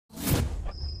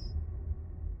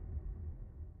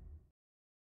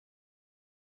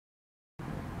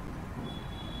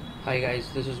Hi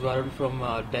guys, this is Varun from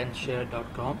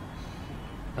denshare.com.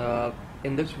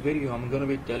 In this video, I'm going to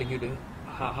be telling you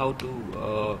how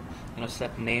to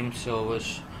set name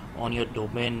servers on your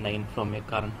domain name from your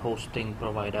current hosting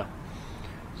provider.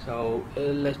 So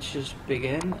let's just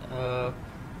begin.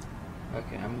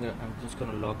 Okay, I'm just going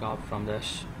to log out from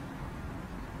this.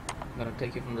 I'm going to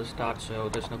take you from the start so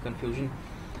there's no confusion.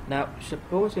 Now,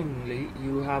 supposingly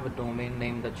you have a domain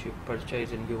name that you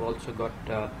purchased and you've also got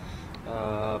the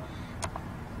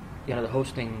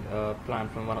hosting plan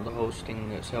from one of the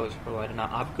hosting service provider. Now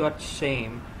I've got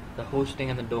the hosting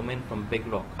and the domain from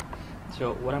bigrock.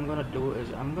 So what I'm going to do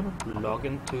is I'm going to log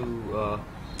into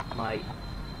my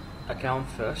account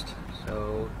first.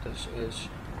 So this is,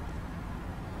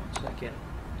 one second,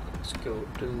 let's go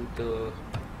to the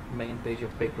main page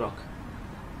of bigrock,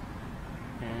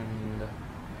 and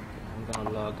I'm going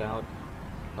to log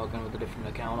in with a different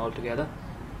account altogether.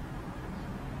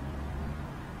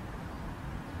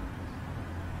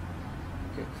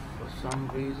 Okay, for some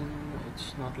reason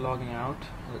it's not logging out.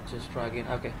 Let's just try again.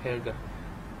 Okay, here we go.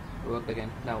 Worked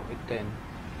again. Now it did.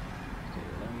 Okay,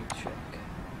 let me check.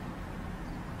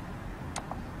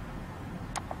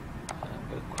 I'm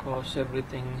gonna cross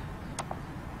everything.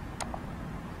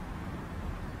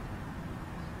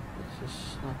 This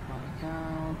is not my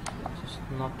account. This is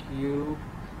not you.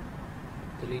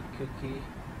 Delete cookie.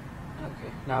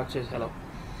 Okay, now it says hello.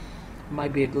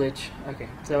 Might be a glitch. Okay,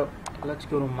 so let's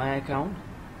go to my account.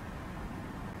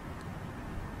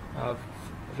 I've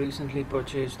recently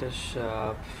purchased this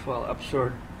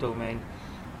absurd domain,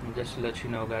 and just to let you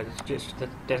know guys, it's just the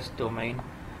test domain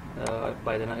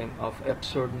by the name of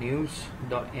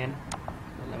absurdnews.in.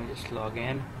 Let me just log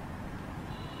in.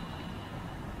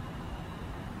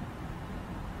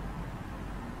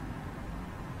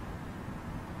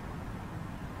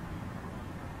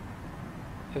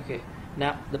 Okay,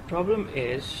 now the problem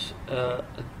is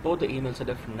both the emails are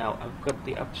different. Now I've got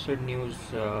the absurd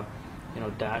news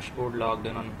dashboard logged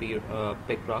in on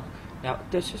bigrock. Now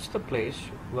this is the place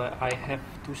where I have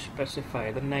to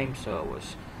specify the name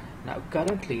servers. Now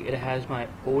currently it has my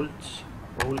old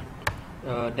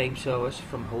name servers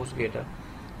from HostGator,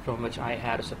 from which I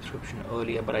had a subscription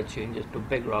earlier, but I changed it to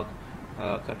bigrock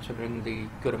considering the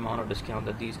good amount of discount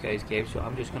that these guys gave. So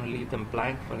I'm just going to leave them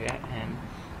blank for that and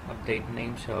update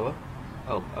name server.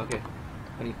 Oh, okay,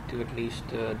 I need to at least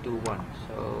do one,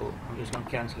 so I'm just going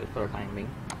to cancel it for a time being.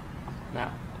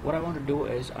 Now what I want to do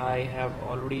is, I have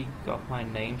already got my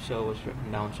name servers written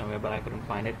down somewhere, but I couldn't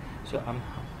find it, so I'm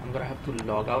gonna have to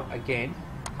log out again.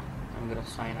 I'm gonna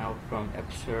sign out from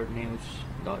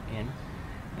absurdnews.in,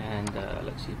 and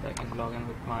let's see if I can log in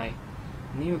with my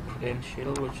new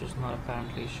credential, which is not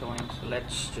apparently showing. So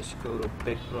let's just go to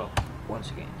bigrock once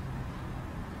again.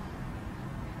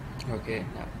 Okay,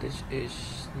 now this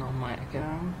is not my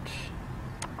account.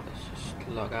 Let's just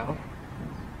log out.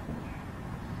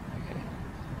 Okay.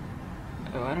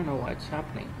 Oh, I don't know why it's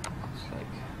happening. It's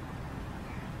like,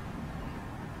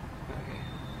 okay,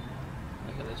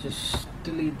 let's just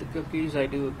delete the cookies. I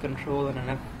do a control and an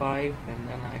F5, and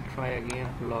then I try again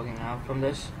after logging out from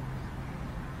this.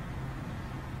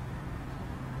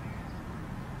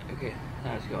 Okay,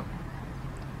 that's gone.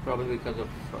 Probably because of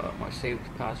my saved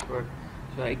password.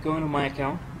 So I go into my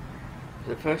account.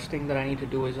 The first thing that I need to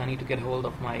do is I need to get hold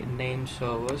of my name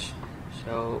servers.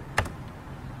 So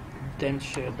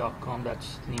denshare.com,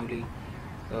 that's newly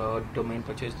domain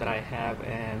purchase that I have,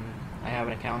 and I have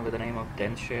an account with the name of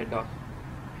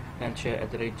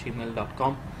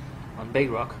denshare@gmail.com on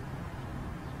bigrock.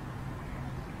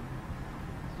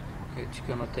 It's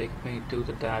gonna take me to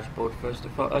the dashboard first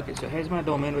of all. Okay, so here's my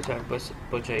domain which I've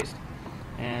purchased,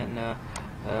 and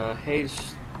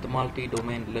here's the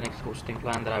multi-domain Linux hosting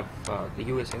plan that I've the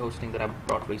USA hosting that I've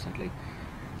bought recently.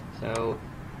 So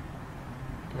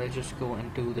let's just go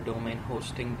into the domain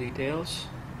hosting details.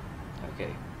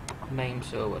 Okay, name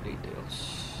server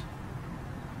details.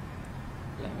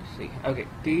 Let me see. Okay,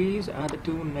 these are the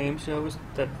two name servers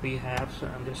that we have, so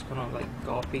I'm just gonna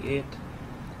copy it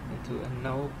into a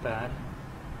notepad.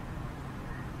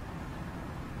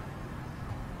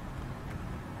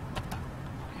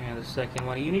 And the second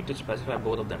one, you need to specify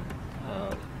both of them.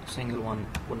 Single one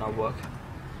would not work.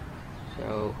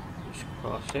 So just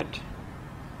cross it.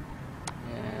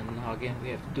 And now again we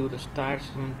have to do the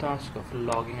tiresome task of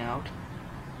logging out.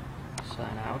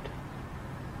 Sign out.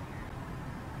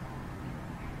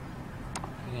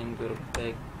 Again go to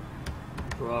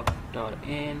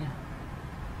bigrock.in.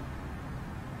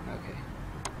 Okay.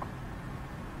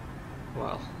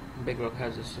 Well, bigrock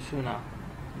has this issue now.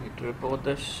 I need to report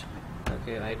this.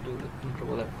 Okay, I do the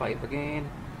control F5 again,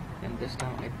 and this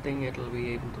time I think it'll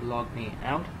be able to log me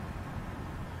out.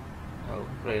 Oh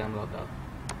great, I'm logged out.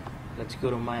 Let's go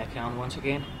to my account once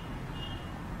again,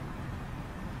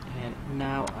 and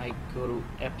now I go to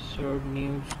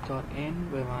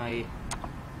absurdnews.in where my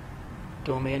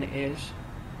domain is.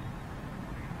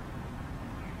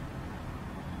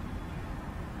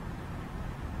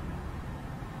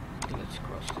 Let's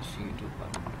cross this YouTube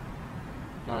button.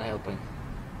 Not helping.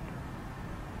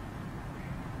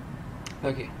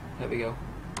 Okay, there we go.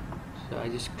 So I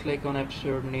just click on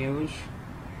Absurd News.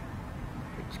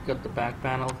 It's got the back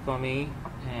panel for me,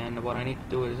 and what I need to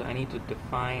do is I need to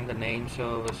define the name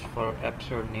service for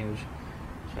Absurd News.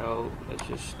 So let's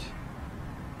just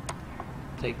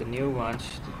take the new ones.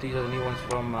 These are the new ones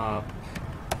from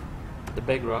the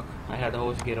bigrock. I had the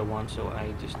HostGator one, so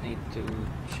I just need to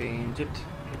change it.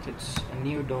 It's a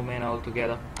new domain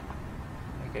altogether.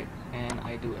 Okay, and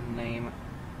I do a name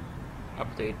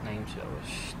update name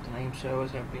service. The name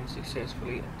service have been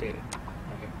successfully updated.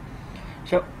 Okay,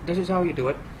 so this is how you do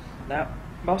it. Now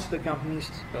most of the companies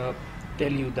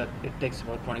tell you that it takes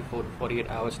about 24 to 48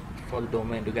 hours for the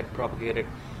domain to get propagated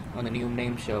on the new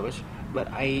name service, but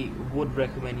I would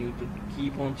recommend you to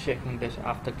keep on checking this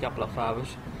after a couple of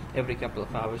hours, every couple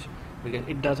of hours, because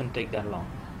it doesn't take that long.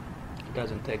 It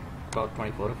doesn't take about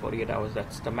 24 to 48 hours.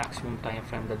 That's the maximum time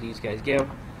frame that these guys give.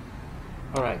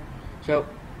 Alright, so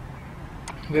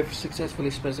we've successfully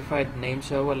specified name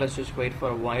server. Let's just wait for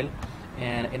a while,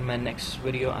 and in my next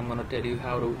video I'm going to tell you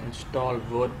how to install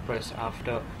WordPress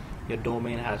after your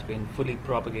domain has been fully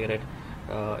propagated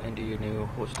into your new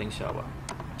hosting server.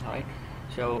 Alright,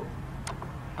 so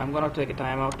I'm going to take a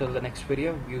time out till the next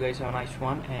video. You guys have a nice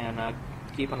one, and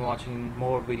keep on watching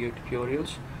more video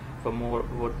tutorials for more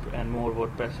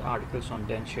WordPress articles on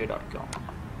denshare.com.